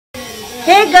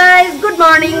Hey guys, good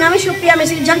morning. আমি Supriya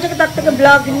Messi ঝকঝকে তকতকে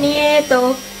blog নিয়ে তো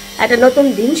একটা নতুন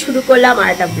দিন শুরু করলাম আর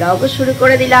একটা ব্লগও শুরু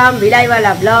করে দিলাম,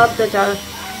 বিলাইওয়ালা ব্লগ। তো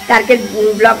কালকের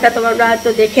ব্লগটা তোমরা তো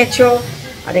দেখেছো,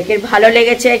 অনেকের ভালো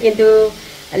লেগেছে, কিন্তু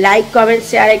লাইক কমেন্ট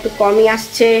শেয়ার একটু কমই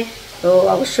আসছে। তো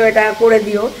অবশ্যই এটা করে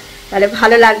দিও, তাহলে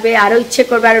ভালো লাগবে, আরও ইচ্ছে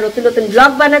করবে আরও নতুন নতুন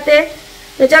ব্লগ বানাতে।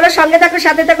 তো চলো সঙ্গে থাকো,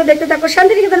 সাথে থাকো, দেখতে থাকো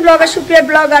শান্তিনিকেতন ব্লগ আর সুপ্রিয়া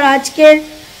ব্লগ। আর আজকের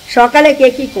সকালে কে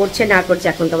কি করছে না করছে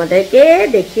এখন তোমাদেরকে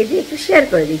দেখিয়ে দিয়ে একটু শেয়ার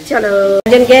করে দিই। চলো,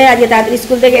 একজনকে আজকে তাড়াতাড়ি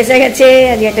স্কুল থেকে এসে গেছে,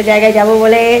 আজকে একটা জায়গায় যাবো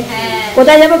বলে।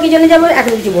 কোথায় যাবো, কি জন্য যাবো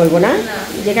এখন কিছু বলবো না,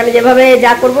 যেখানে যেভাবে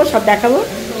যা করবো সব দেখাবো।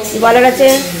 কি বলার আছে?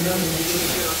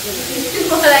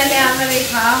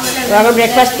 এখন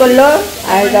ব্রেকফাস্ট করলো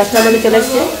আর 10টার মধ্যে চলে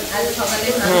এসছে।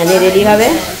 হ্যাঁ, রেডি হবে,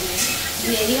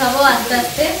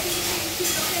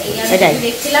 এটাই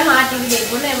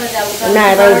না,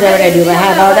 এবার রেডি হবে।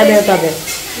 হ্যাঁ, 12টায় বেরোতে হবে।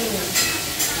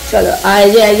 চলো, আর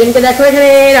এই যে একজনকে দেখো এখানে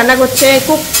রান্না করছে।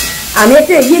 খুব আমি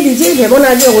একটু এগিয়ে দিয়েছি, ভেবো না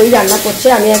যে ওই রান্না করছে।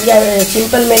 আমি আজকে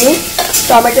সিম্পল মেনু,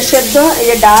 টমেটো সেদ্ধ, এই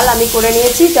যে ডাল আমি করে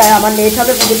নিয়েছি। তাই আমার লেট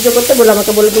হবে পুজো করতে, বলে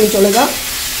আমাকে বলে তুমি চলে যাও।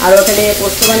 আর ওখানে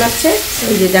পোস্ত বানাচ্ছে,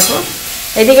 এই যে দেখো।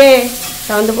 এইদিকে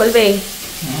তখন তো বলবে,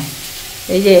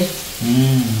 এই যে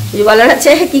বলার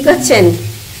আছে। কি করছেন?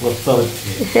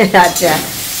 আচ্ছা,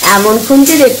 এমন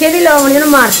খুঁজে দেখিয়ে দিল আমার যেন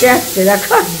মারতে আসছে।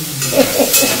 দেখো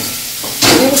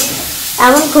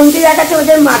এমন খুঁজে দেখাচ্ছে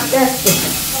ওদের মারতে আসছে।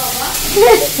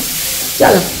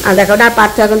 চলো, আর দেখো না,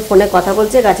 পার্থ এখন ফোনে কথা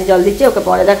বলছে, গাছে জল দিচ্ছে, ওকে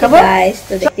পরে দেখাবো।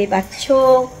 তো দেখতেই পাচ্ছ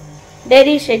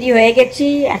রেডি হয়ে গেছি,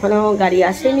 এখনো গাড়ি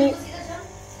আসেনি।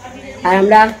 আর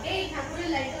আমরা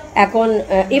এখন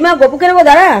ইমা গপুকে নেবো,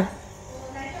 দাঁড়া।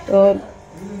 তো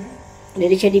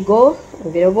রেডি গো,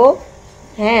 বেরোবো।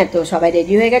 হ্যাঁ, তো সবাই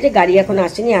রেডি হয়ে গেছে, গাড়ি এখন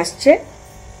আসেনি, আসছে।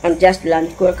 আমি জাস্ট লাঞ্চ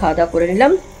করে খাওয়া দাওয়া করে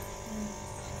নিলাম,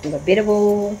 এবার বেরোবো।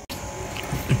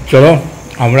 চলো,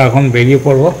 আমরা এখন বেরিয়ে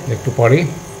পড়বো একটু পরেই।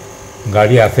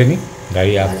 গাড়ি আসেনি,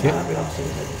 গাড়ি আসছে।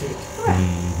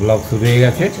 ব্লগ শুরু হয়ে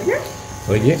গেছে।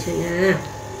 ওই যে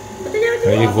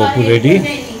গপু রেডি,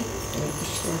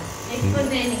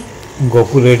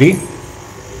 গপু রেডি।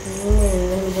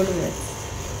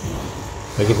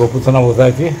 ওই যে গপু সোনা বসে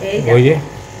আছে, ওই যে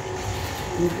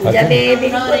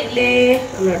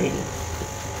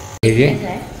এই যে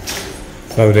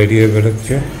সব রেডি হয়ে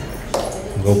বেরোচ্ছে।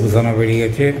 গপু সোনা বেরিয়ে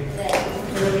গেছে।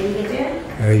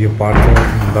 এই যে পার্থ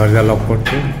দরজা লক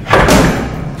করছে।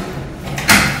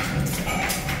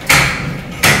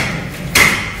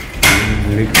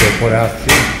 লিফটে পরে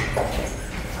আসছে।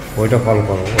 ওইটা কল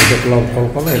করো, ওইটা কল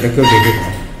করো, এটাকেও ডেকে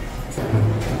দাও।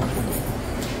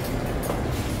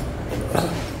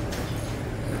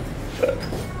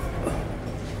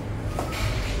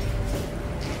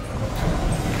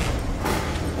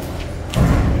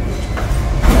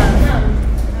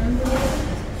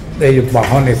 এই যে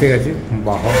বাহন এসে গেছে,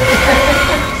 বাহন।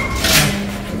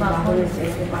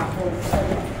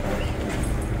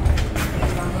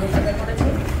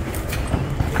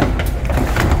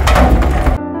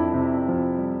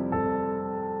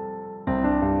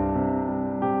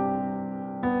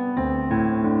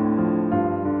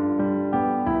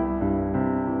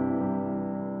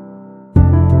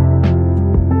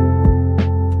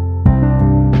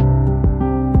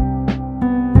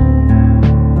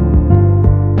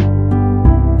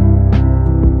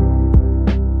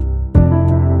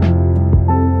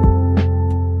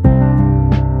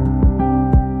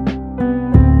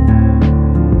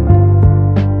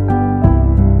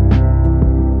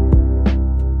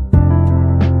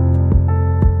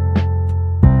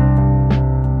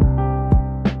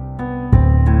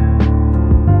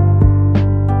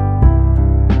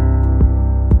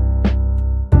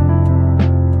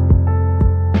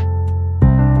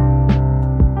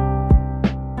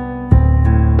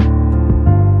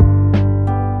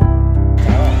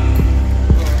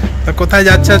 কোথায়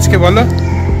যাচ্ছে আজকে বলো?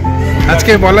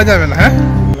 আজকে বলা যাবে না। হ্যাঁ,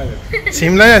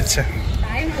 সিমলা যাচ্ছে।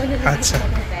 আচ্ছা,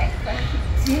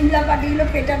 সিমলা পাঠিয়েছিল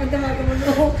পেটা পেতে, মাকে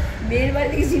বললো মেয়ের বাড়ি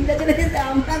থেকে সিমলা চলে যেতে,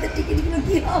 আমাদের টিকিটগুলো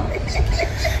কি হবে?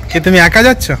 কি তুমি একা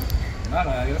যাচ্ছ?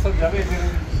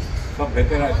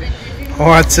 ও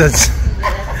আচ্ছা আচ্ছা।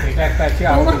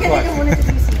 তোমাকে দেখে মনে হচ্ছে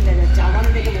তুমি সিমলা যাচ্ছ, আমার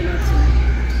দেখে মনে হচ্ছে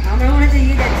আমরা মনে হচ্ছে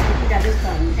ইয়ে যাচ্ছি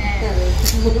রাজস্থান।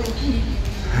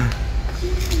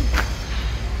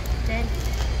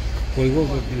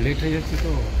 লেট হয়ে যাচ্ছে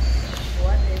তো।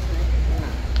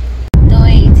 তো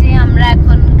এই যে আমরা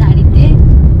এখন গাড়িতে,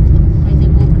 ওই যে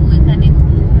বপু এখানে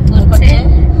করছে,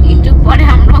 একটু পরে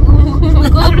আমরা করবো।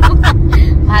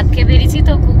 ভাত খেয়ে বেরিয়েছি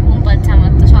তো খুব ঘুম পাচ্ছে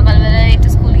আমার। তো সকালবেলায় একটু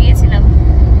স্কুল গিয়েছিলাম,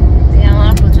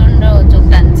 আমার প্রচন্ড চোখ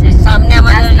টানছে। সামনে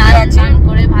আমাদের স্নান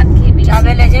করে ভাত খেয়ে বেরিয়েছি।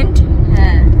 ট্রাভেল এজেন্ট,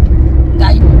 হ্যাঁ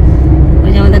গাইড, ওই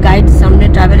যে আমাদের গাইড সামনে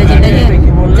ট্রাভেল এজেন্ট।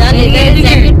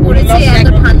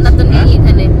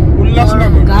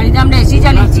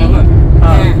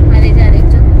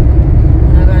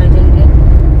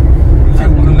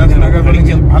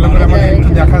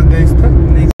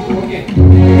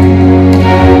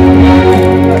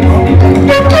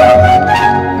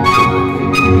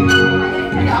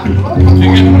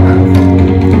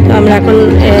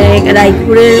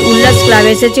 রায়পুরের উল্লাস ক্লাবে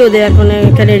এসেছি, ওদের এখন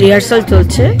এখানে রিহার্সাল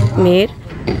চলছে মেয়ের,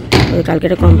 কালকে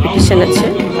একটা কম্পিটিশন আছে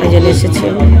তাই জন্য এসেছি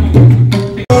আমি।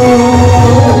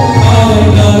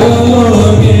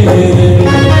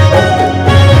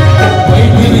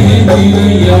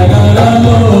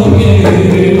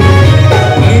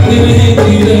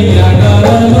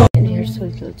 রিহার্সাল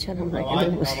চলছে আর আমরা এখানে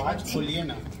বসে আছি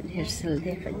রিহার্সাল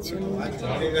দেখার জন্য।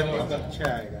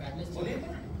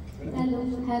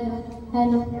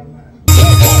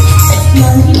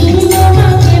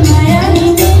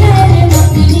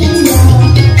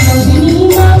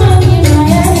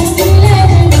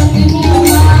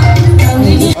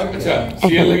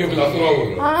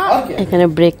 এখানে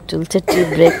ব্রেক চলছে, ট্রি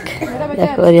ব্রেক,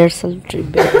 দেখো রিহার্সাল ট্রি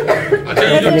ব্রেক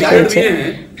চলছে,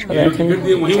 সবাই এখানে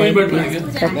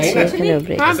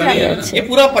ব্রেক আছে। ये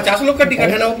पूरा 50 लोग का टिकट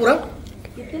है ना वो पूरा?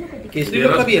 केसरी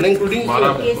लोग का भी है ना इंक्लूडिंग?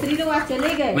 केसरी लोग आज चले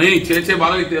गए नहीं, 6 6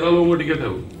 12 13 लोगों का टिकट है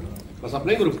वो, बस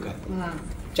अपने ग्रुप का।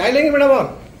 चाय लेंगे मैडम आप?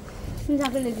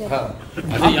 हाँ।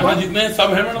 अच्छा यहाँ जितने सब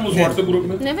है मैडम उस व्हाट्सएप ग्रुप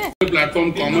में प्लेटफॉर्म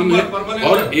कॉमन है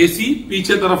और एसी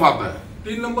पीछे तरफ आता है,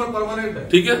 3 नंबर परमानेंट है।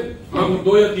 ठीक है,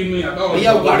 2 या 3 नहीं आता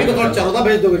भैया गाड़ी को थोड़ा चौथा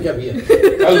भेज दोगे क्या भैया?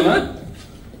 कल ना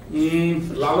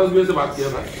लालच भैया से बात किया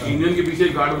था, इंडियन के पीछे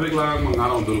गार्ड ब्रेक लगा मंगा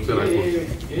रहा हूँ दुर्ग से रायपुर।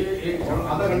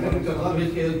 आधा घंटे में चौथा भेज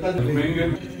के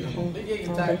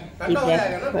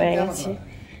হয়ে গেছে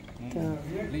তো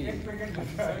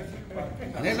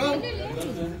अरे लो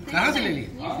कहाँ से ले ली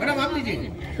मैडम? आप लीजिए,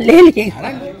 ले लिए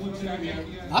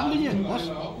आप लीजिए बस।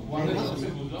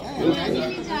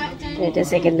 এটা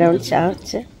সেকেন্ড রাউন্ড চা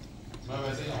হচ্ছে।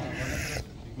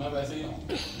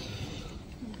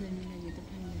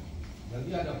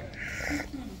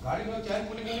 ভালো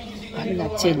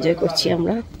লাগছে, এনজয় করছি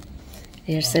আমরা,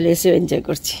 রিহার্সালে এসেও এনজয়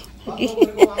করছি,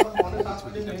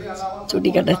 ছুটি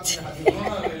কাটাচ্ছি।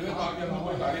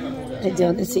 এই যে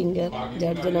আমাদের সিঙ্গার,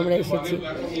 যার জন্য আমরা এসেছি।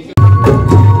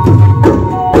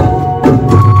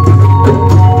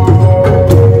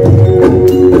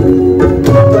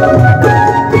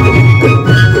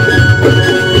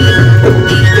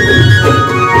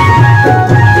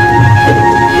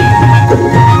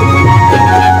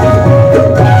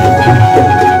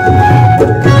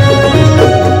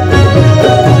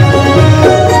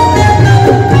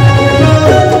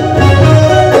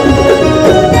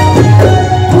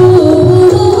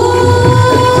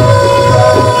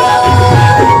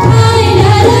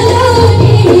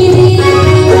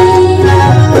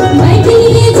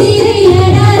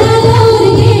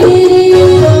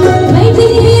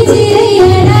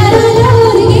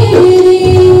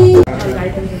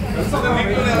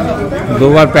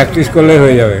 দুবার প্র্যাকটিস করলেই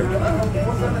হয়ে যাবে।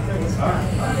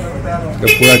 তো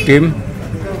পুরো টিম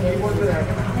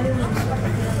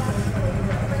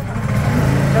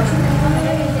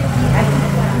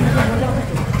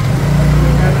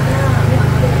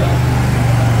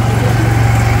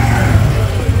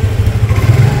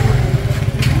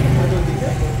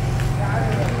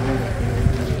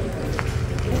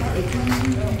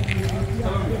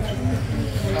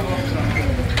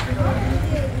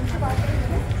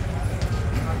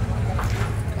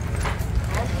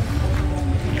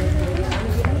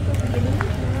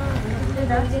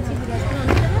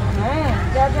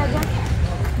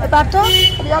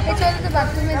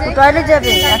টয়লেট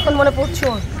যাবে এখন মনে পড়ছো?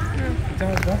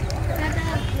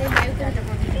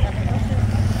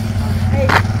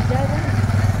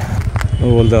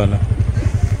 বলতে পারলো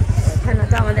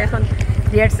তো আমাদের এখন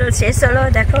রিহার্সাল শেষ হলো,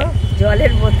 দেখো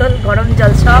জলের বোতল, গরম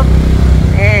জল সব।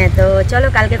 হ্যাঁ তো চলো,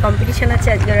 কালকে কম্পিটিশন আছে,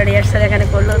 আজকে ওরা রিহার্সাল এখানে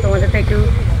করলো, তোমাদের তো একটু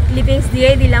ক্লিপিংস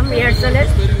দিয়েই দিলাম রিহার্সালের।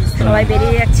 সবাই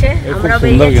বেরিয়ে যাচ্ছে, আমরাও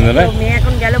বেরিয়ে যাচ্ছি। মেয়ে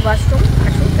এখন গেল বাথরুম,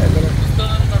 আর শুনতে বেরো।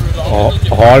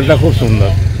 হলটা খুব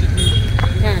সুন্দর।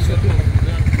 হ্যাঁ সত্যি।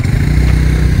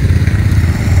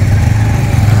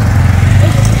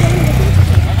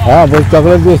 হ্যাঁ বল,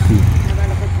 চকলেট দিয়েছি,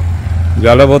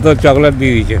 জলের বোতল চকলেট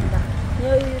দিয়ে দিয়েছে।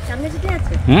 সামনে যেতে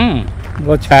আছে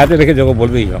ও ছায়াতে রেখে যখন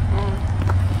বলবেই না।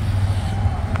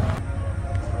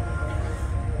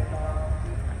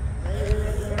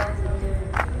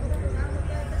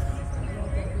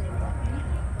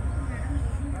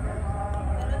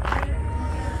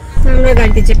 আমরা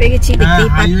গাড়িতে চেপে গেছি, দেখতেই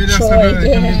পাচ্ছ।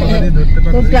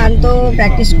 খুব ক্লান্ত,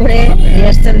 প্র্যাকটিস করে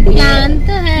রিহার্সাল দিয়ে ক্লান্ত।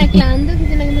 হ্যাঁ ক্লান্ত,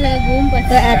 কিছু না কিছু ঘুম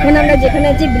পাচ্ছে। এখন আমরা যেখানে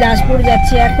আছি বিলাসপুর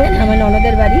যাচ্ছি এখন, আমার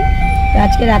ননদের বাড়ি।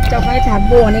 আজকে রাতটা ওখানে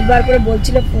থাকবো, অনেকবার করে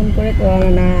বলছিল ফোন করে,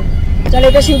 না চলো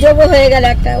এটা সুযোগও হয়ে গেল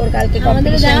একটা, ওর কালকে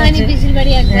কম্পিটিশন আছে। পিসির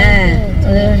বাড়ি একদম। হ্যাঁ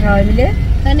সবাই মিলে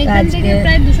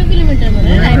প্রায় 200 কিলোমিটার মানে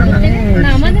রায়পুর থেকে না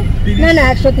আমাদের না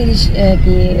 130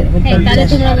 কি তাহলে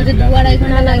তোমরা বলছো 2-2.5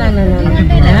 ঘন্টা না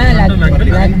হ্যাঁ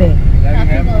লাগবে।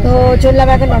 তো চললাম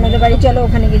এখন ননদের বাড়ি, চলো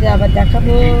ওখানে গিয়ে আবার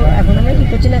দেখাবো। এখন আমরা কি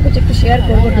করছি না করছি একটু শেয়ার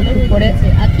করবো টুকটুক করে।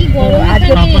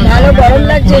 আজকে ভালো গরম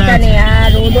লাগছে এখানে আর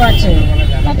রোদও আছে।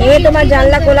 তোমার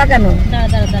জানলা খোলা কেন?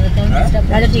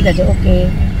 আচ্ছা ঠিক আছে, ওকে।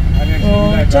 তো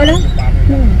চলো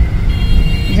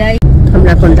যাই। আমরা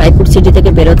এখন রায়পুর সিটি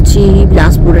থেকে বেরোচ্ছি,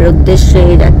 বিলাসপুরের উদ্দেশ্যে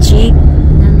যাচ্ছি।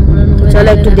 চলো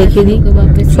একটু দেখে দিই।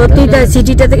 সত্যিটা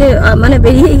সিটিটা থেকে মানে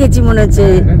বেরিয়ে গেছি মনে হচ্ছে।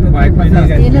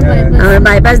 আমরা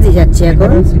বাইপাস দিয়ে যাচ্ছি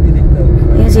এখন,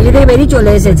 সিটি থেকে বেরিয়ে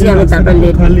চলে এসেছি আমি। তারপর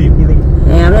লেট,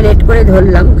 আমরা লেট করে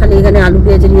ধরলাম, খালি এখানে আলু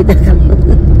পেঁয়াজ নিয়ে দেখাম।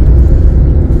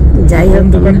 যাই হোক,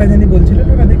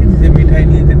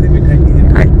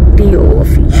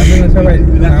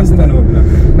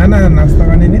 নাস্তা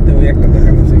বানিয়ে নিতে ওই একটা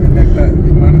দোকান আছে, একটা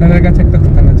মান্ডারের কাছে একটা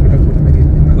দোকান আছে।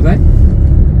 কোথায়?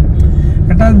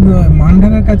 এটা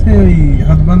মান্ডারের কাছে, ওই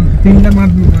হাতবান 3টা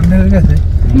মান্ডারের কাছে।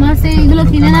 মাসে এগুলো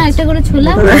কিনে না একটা করে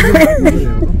ছোলা।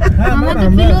 আমার তো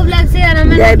কিলো লাগছে আর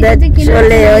আমার কাছে কিলো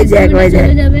চলে ওই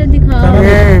যাবে দিখাও।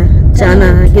 হ্যাঁ চানা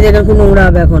কি দেখো কোন নোংরা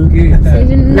হবে এখন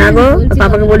না গো,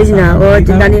 পাপাকে বলিস না। ও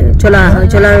জানি ছোলা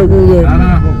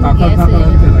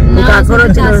কাকর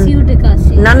হচ্ছে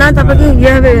না না, তারপর কি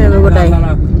ইয়ে হবে গোটাই।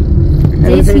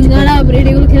 সিঙ্গাড়া ব্রেড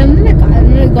এগুলো খেলাম না,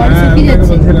 গড় শুকিয়ে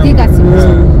যাচ্ছে। ঠিক আছে,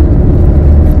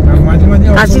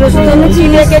 আশীর্বাদের জন্য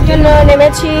চিলিয়াকের জন্য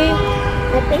নেমেছি।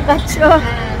 দেখতেই পাচ্ছ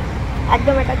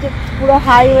একদম এটা যে পুরো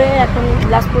হাইওয়ে, এখন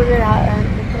বিলাসপুরের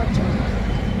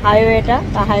হাইওয়ে। এটা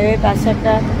হাইওয়ে পাশে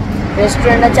একটা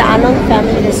রেস্টুরেন্ট আছে, আনন্দ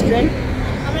ফ্যামিলি রেস্টুরেন্ট।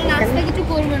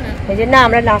 এই যে না,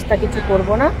 আমরা নাস্তা কিছু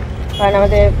করবো না, কারণ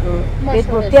আমাদের পেট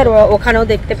ভর্তি। আর ওখানেও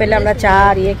দেখতে পেলে আমরা চা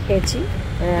আর ইয়ে খেয়েছি,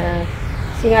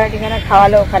 সিঙ্গারা টিঙ্গারা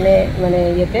খাওয়ালো ওখানে, মানে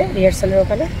ইয়েতে রিহার্সালের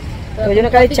ওখানে। ওই জন্য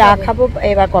খালি চা খাবো,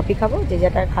 এবার কফি খাবো, যে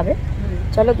যেটা খাবে।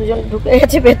 চলো দুজন ঢুকে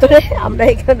গেছে ভেতরে, আমরা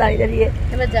এখানে দাঁড়িয়ে দাঁড়িয়ে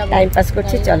টাইম পাস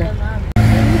করছি। চলো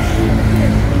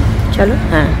চলো,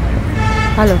 হ্যাঁ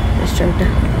ভালো রেস্টুরেন্টটা।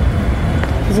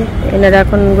 এনারা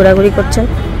এখন ঘোরাঘুরি করছেন।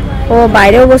 ও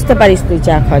বাইরেও বসতে পারিস তুই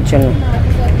চা খাওয়ার জন্য।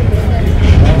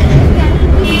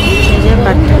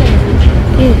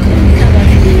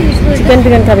 চিকেন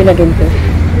টিকেন খাবি না কিন্তু,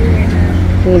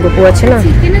 গপু আছে না?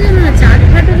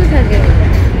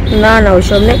 না না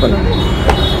ওইসব নেই কোনো,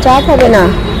 চা খাবে না।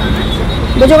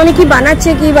 বুঝো ওখানে কি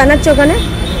বানাচ্ছে ওখানে?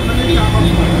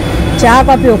 চা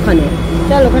কফি ওখানে।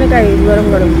 চল ওখানে খাই, গরম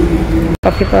গরম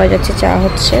কফি পাওয়া যাচ্ছে, চা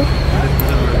হচ্ছে।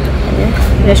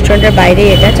 রেস্টুরেন্টের বাইরেই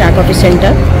এটা চা কফি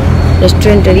সেন্টার,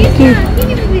 রেস্টুরেন্টেরই। কি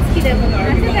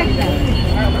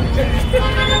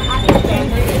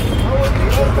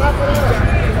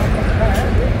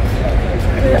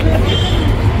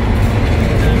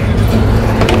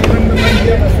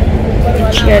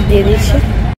চেয়ার দিয়ে দিয়েছি,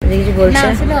 কিছু বলছে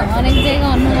অনেক জায়গায়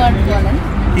অন্য ওয়ার্ড বলেন।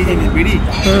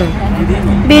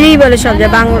 বিড়ি বলে সব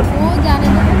জায়গায় বাংলা।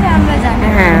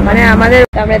 হ্যাঁ মানে আমাদের,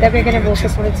 আমরা দেখো এখানে বসে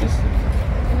পড়েছি।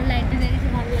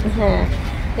 হ্যাঁ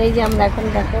এই যে আমরা এখন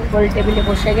দেখো গোল টেবিলে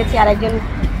বসে গেছি। আরেকজন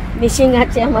মিসিং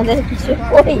আছে আমাদের, কিছু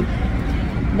ওই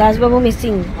দাসবাবু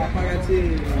মিসিং,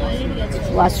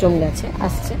 ওয়াশরুম গেছে,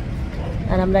 আসছে।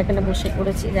 আর আমরা এখানে বসে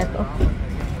পড়েছি। দেখো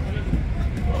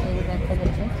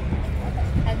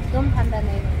একদম ঠান্ডা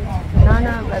নেই, না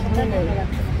না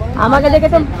আমাকে দেখে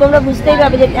তো তোমরা বুঝতেই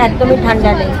পারবে যে একদমই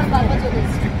ঠান্ডা নেই।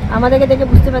 আমাদেরকে দেখে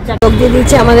বুঝতে পারছি। লোক দিয়ে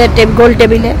দিচ্ছে আমাদের গোল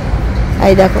টেবিলে।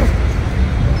 এই দেখো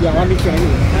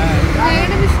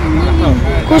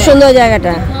খুব সুন্দর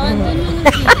জায়গাটা,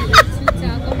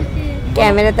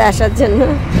 ক্যামেরাতে আসার জন্য।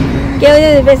 কেউ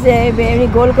যদি বেশ এমনি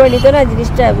গোল করে নিত না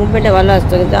জিনিসটা, মুভমেন্টটা ভালো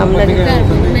আসতো। কিন্তু আমরা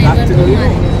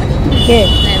কে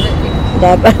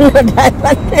ড্রাইভার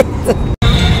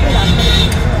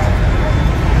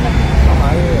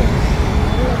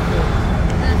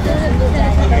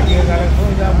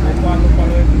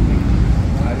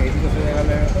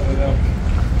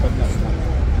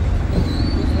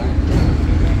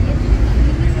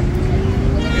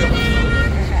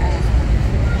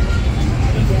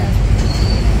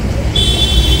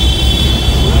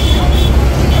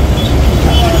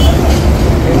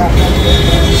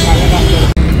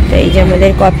এই যে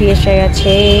আমাদের কফি এসে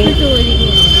গেছে।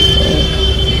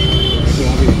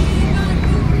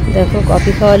 দেখো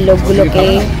কফি খাওয়ার লোকগুলোকে।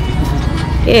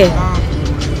 কে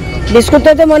বিস্কুট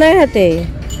তো মনে হয় হাতে,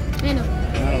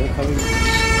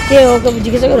 কে ওকে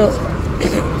জিজ্ঞাসা করো।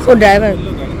 ও ড্রাইভার।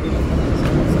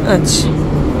 আচ্ছা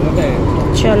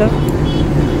চলো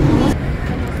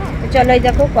চলো, এই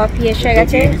দেখো কফি এসে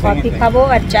গেছে, কফি খাবো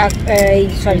আর চা, এই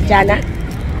সরি চা না,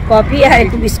 কফি আর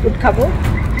একটু বিস্কুট খাবো।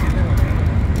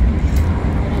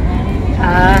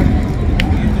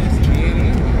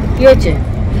 কি হয়েছে?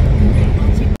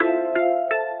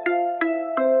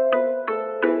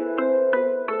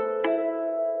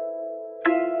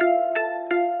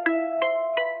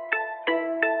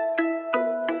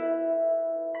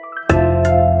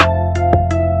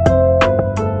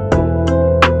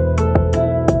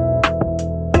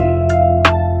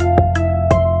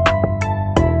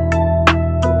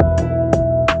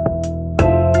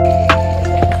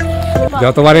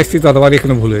 যতবার এসছি ততবারই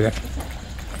এখানে ভুলে যায়।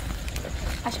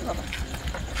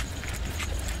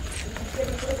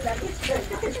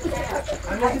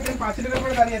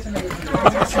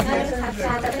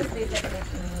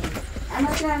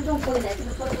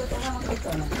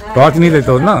 টর্চ নিয়ে দিত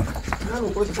না,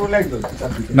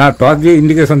 না টর্চ দিয়ে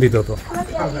ইন্ডিকেশন দিত তো।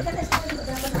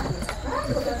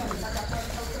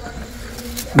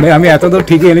 আমি এত দূর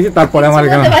ঠিকই এনেছি, তারপরে আমার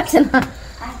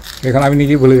এখানে আমি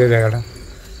নিজেই ভুলে যাই জায়গাটা।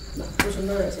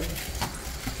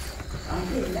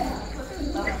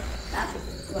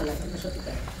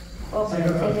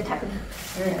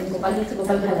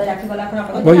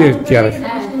 ওই যে চেয়ার আছে,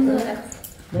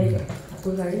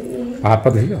 হাত পা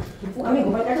ধুই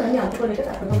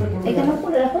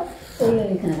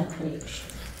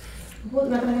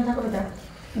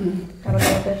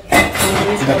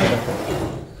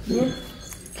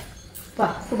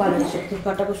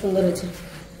খুব সুন্দর হয়েছে,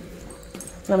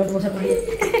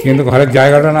 কিন্তু ঘরের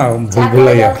জায়গাটা না ভুল ভুল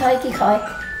লাগে।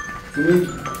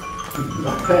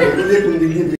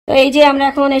 তো এই যে আমরা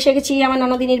এখন এসে গেছি আমার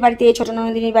ননদিনীর বাড়িতে, ছোট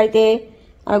ননদিনীর বাড়িতে।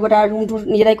 আর গোটা রুম টুর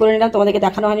নিজেরাই করে নিলাম, তোমাদেরকে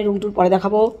দেখানো হয়নি, রুম টুর পরে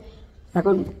দেখাবো।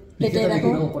 এখন প্লেটে দেখো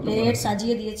প্লেট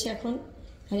সাজিয়ে দিয়েছে, এখন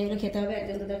এগুলো খেতে হবে।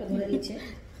 একজন তো দেখো ধরে দিচ্ছে,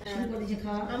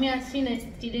 আমি আসছি না,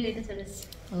 চিড়ে রেখে চলেছি।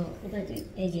 ও কোথায় তুই?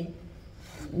 এই যে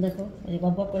দেখো এই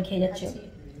গপ গপ করে খেয়ে যাচ্ছে।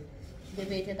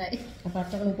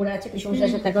 উপরে আছে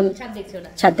এখন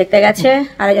ছাদ দেখতে গেছে।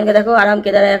 আরেকজনকে দেখো আরাম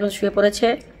কেদারা এখন শুয়ে পড়েছে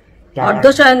অর্ধ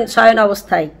শয়ন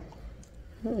অবস্থায়।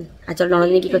 আর চলো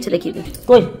ননদিনী কি করছে দেখি।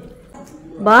 কই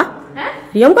বা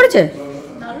রিয়ম করেছে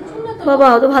বাবা,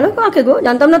 তো ভালো কাকে গো,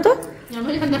 জানতাম না তো।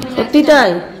 সত্যি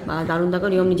তাই? বা দারুণ, দেখো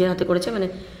নিয়ম নিজের হাতে করেছে, মানে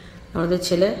আমাদের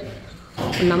ছেলে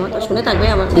নামা তো শুনে থাকবে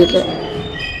আমার বিয়েতে।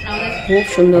 খুব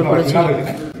সুন্দর করেছে,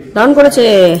 দারুণ করেছে।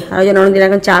 আর ওই যে ননদিন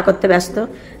এখন চা করতে ব্যস্ত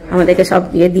আমাদেরকে সব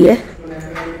ইয়ে দিয়ে।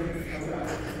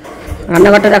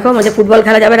 রান্নাঘরটা দেখো, মাঝে ফুটবল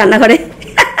খেলা যাবে রান্নাঘরে।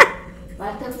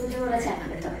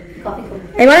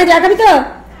 এবারে চা খাবি তো?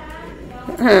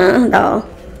 হ্যাঁ দাও।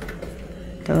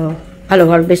 তো ভালো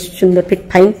ঘর, বেশ সুন্দর ফিট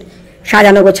ফাইন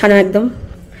সাজানো গোছানো একদম।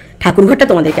 ঠাকুর ঘরটা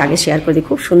তোমাদেরকে আগে শেয়ার করে দিই,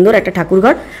 খুব সুন্দর একটা ঠাকুর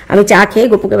ঘর। আমি চা খেয়ে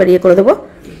গপুকে বেরিয়ে করে দেবো।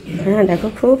 হ্যাঁ দেখো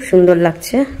খুব সুন্দর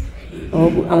লাগছে। ও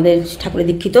আমাদের ঠাকুরের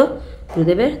দীক্ষিত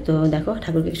গুরুদেবের। তো দেখো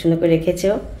ঠাকুরকে কি সুন্দর করে রেখেছে,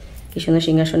 ও কি সুন্দর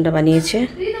সিংহাসনটা বানিয়েছে,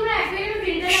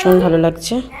 ভীষণ ভালো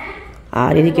লাগছে।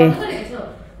 আর এদিকে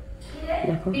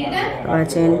দেখো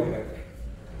আছেন,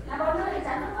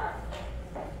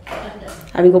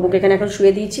 আমি গপুকে এখানে এখন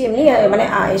শুয়ে দিয়েছি, এমনি মানে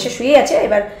এসে শুয়ে আছে।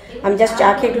 এবার আমি জাস্ট চা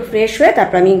খেয়ে একটু ফ্রেশ হয়ে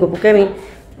তারপর আমি গপুকে আমি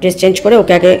ড্রেস চেঞ্জ করে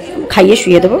ওকে আগে খাইয়ে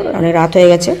শুয়ে দেবো, অনেক রাত হয়ে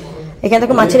গেছে। এখানে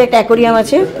দেখো মাছের একটা অ্যাকোরিয়াম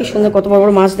আছে, কি সুন্দর কত বড়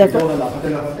বড় মাছ দেখো।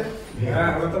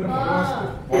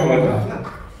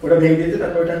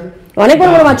 অনেক বড়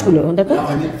বড় মাছগুলো দেখো।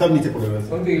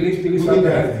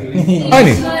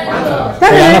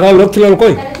 লোক ছিল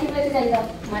কই?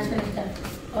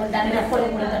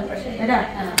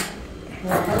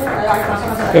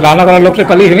 রান্না করার লোকটা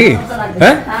পালিয়ে নাকি?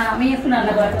 হ্যাঁ আমি এখন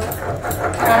রান্না করা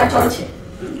চলছে।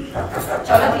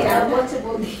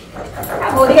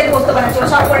 বৌদিকে পোস্ত বানাচ্ছে,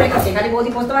 সব করে রেখেছে। খালি বৌদি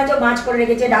পোস্ত বানাচ্ছে, মাছ করে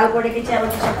রেখেছে, ডাল করে রেখেছে।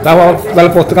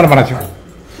 তাহলে পোস্ত কেন বানাচ্ছো?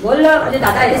 বললো যে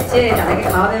দাদা এসছে, দাদাকে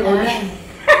খাওয়াবে বৌদি।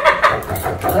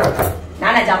 না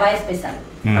না জামাই স্পেশাল।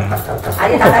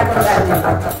 আরে দাদা কোনো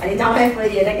আরে জামাই করে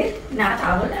দিয়ে নাকি? না তা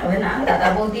বলে হবে না, দাদা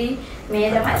বৌদি মেয়ে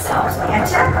জামাই সব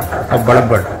আচ্ছা সব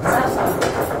বরাবর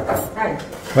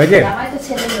হয়েছে। জামাই তো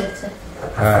ছেলে হচ্ছে।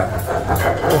 হ্যাঁ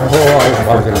ও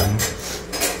ভালো ছিল।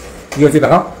 কি হচ্ছে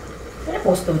দেখাও?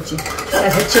 পোস্ত হচ্ছে,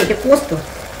 হচ্ছে এটা পোস্ত,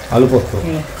 আলু পোস্ত।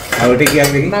 আর ওটা কি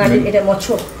আমি দেখি? এটা মৎস্য,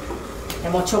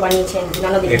 মৎস্য বানিয়েছেন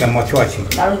ননদিনী। এটা মৎস্য আছে,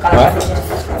 দারুণ কালার আছে।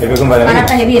 এরকম বাজার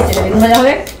কালারটা হেভি আছে, বেগুন ভাজা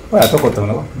হবে। ও এত করতে হবে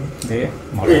না দিয়ে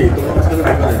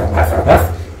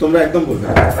তোমরা একদম বলবে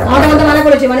আমাদের মধ্যে মানা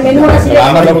করেছে, মানে মেনু ওটা ছিল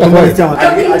আমার লোকটা বলেছে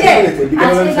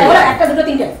একটা দুটো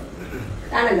তিনটে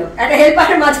রান্না লোক, একটা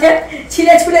হেল্পারের মাঝে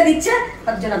ছিলে ছুলে দিচ্ছে,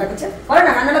 কতজন আদা করছে বলো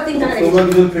না, রান্না লোক তিনজন রেখেছে। তোমরা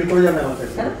দুজন ফেল করে যাবে আমার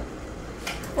কাছে।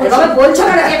 এভাবে বলছো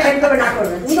না, কে ফেল করবে না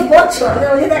করবে, তুমি তো বলছো,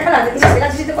 ওই যে দেখা লাগে কিছু সেটা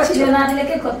দিতে পছন্দ না দিলে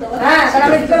কে করতে পারে? হ্যাঁ তাহলে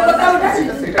আমি কি করে করতে হবে?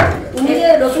 তুমি যে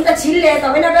রসুনটা ছিললে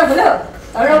তবে না ওটা হলো,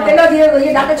 তবে ও পেলো দিয়ে ওই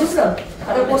যে ডালটা ছুঁচলো,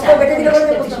 আর ওই পোস্ত বেটে দিলে বলে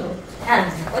পোস্ত। হ্যাঁ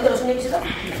ওই তো রসুন নিয়ে গেছিল,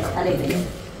 তাহলে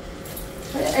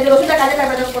এই রসুনটা কাজে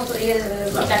লাগবে, পোস্ত ইয়ে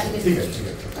চাটনি। ঠিক আছে ঠিক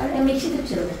আছে।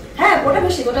 হ্যাঁ ওটা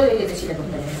মিষ্টি, ওটা হয়ে গেছে ছিল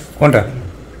কোনটা?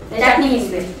 চাটনি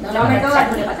মিশবে টমেটো আর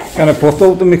ধনে পাতা। কেন পোস্ত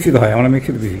তো মিক্সিতে হয়, আমরা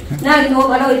মিক্সিতে দিই না কিন্তু ও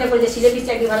ভালো ওইটা করে সিলে পিস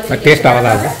চাটনি ভালো টেস্ট আলাদা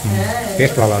আছে,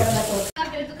 টেস্ট ভালো আছে।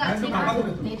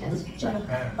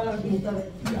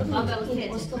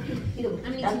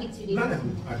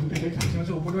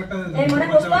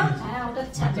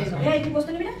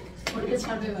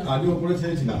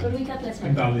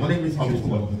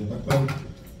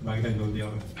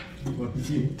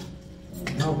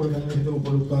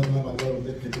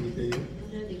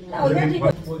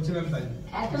 বলছিলাম তাই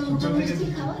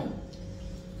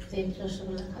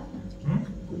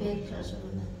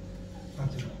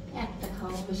একটা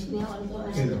খাওয়া বেশি নেই, অল্প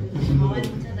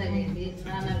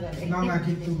না না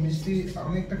কিন্তু মিষ্টি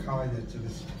অনেকটা খাওয়া যাচ্ছে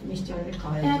বেশি। মিষ্টি অনেক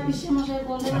খাওয়া হ্যাঁ পিসে মশাই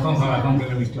বললেন এখন এখন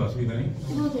থেকে মিষ্টি অসুবিধা নেই।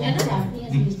 এটা চাটনি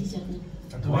আছে, মিষ্টি চাটনি।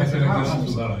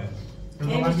 সুগার হয়।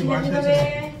 মিষ্টি চাটনি হবে,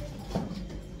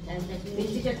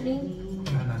 মিষ্টি চাটনি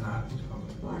না না না কিছু খাবো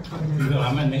আর খাবে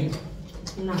আমার নেই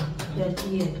না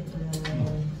দিয়ে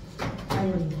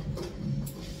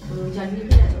চাটনি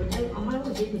ওটাই আমার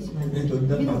ওটাই বেশি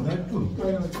ভালো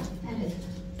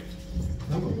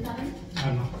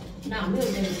না আমি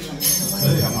ওটাই বেশি ভালো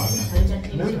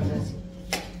চাটনি বেশি ভালো আছে।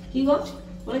 কি গো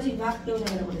বলেছি ভাত কেউ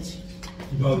নেবে না বলেছি।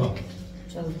 চলো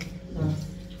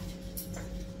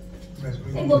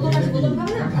এই বোতল আছে, বোতল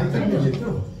খাবে না?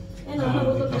 এই না আমার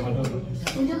বোতল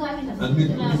তুমি তো খাবি না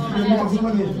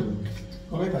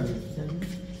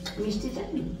মিষ্টি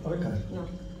চাটনি না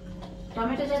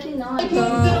টমেটো চাটনি না। তো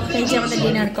এই যে আমাদের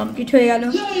ডিনার কমপ্লিট হয়ে গেল,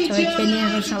 সবাই খেয়ে নিয়ে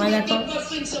এখন সবাই দেখো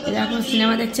এখন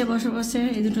সিনেমা দেখছে বসে বসে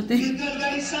এই দুটোতে।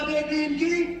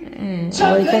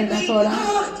 ওইখানে দেখো ওরা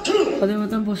ওদের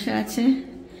মতন বসে আছে।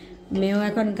 মেয়েও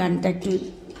এখন গানটা একটু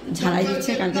ঝালাই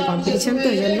দিচ্ছে, কালকে কম্পিটিশন তো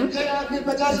ওই জন্য।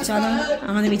 চলো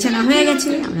আমাদের বিছানা হয়ে গেছে,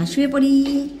 আমরা শুয়ে পড়ি।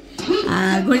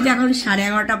 আর ঘড়িতে এখন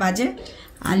 11:30 বাজে,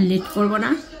 আর লেট করবো না।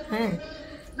 হ্যাঁ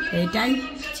এইটাই,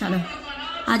 চলো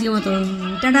আজকের মতো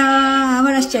টাটা,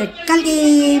 আবার আসছে কালকে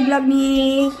ব্লগ নিয়ে।